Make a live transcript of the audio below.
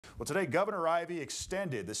Well, today, Governor Ivey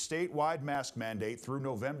extended the statewide mask mandate through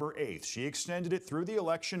November 8th. She extended it through the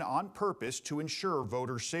election on purpose to ensure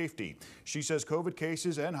voter safety. She says COVID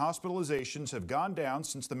cases and hospitalizations have gone down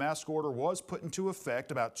since the mask order was put into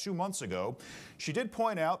effect about 2 months ago. She did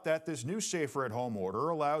point out that this new safer at home order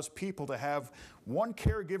allows people to have one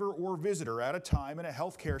caregiver or visitor at a time in a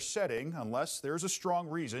healthcare setting unless there's a strong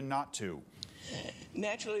reason not to.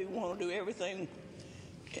 Naturally, we want to do everything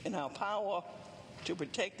in our power to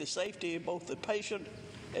protect the safety of both the patient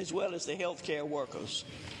as well as the healthcare workers.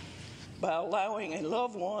 By allowing a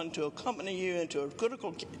loved one to accompany you into a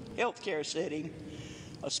critical healthcare setting,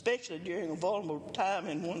 especially during a vulnerable time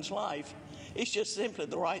in one's life, it's just simply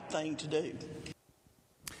the right thing to do.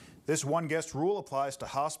 This one-guest rule applies to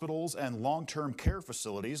hospitals and long-term care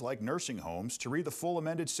facilities like nursing homes. To read the full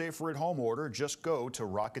amended Safer at Home order, just go to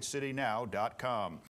rocketcitynow.com.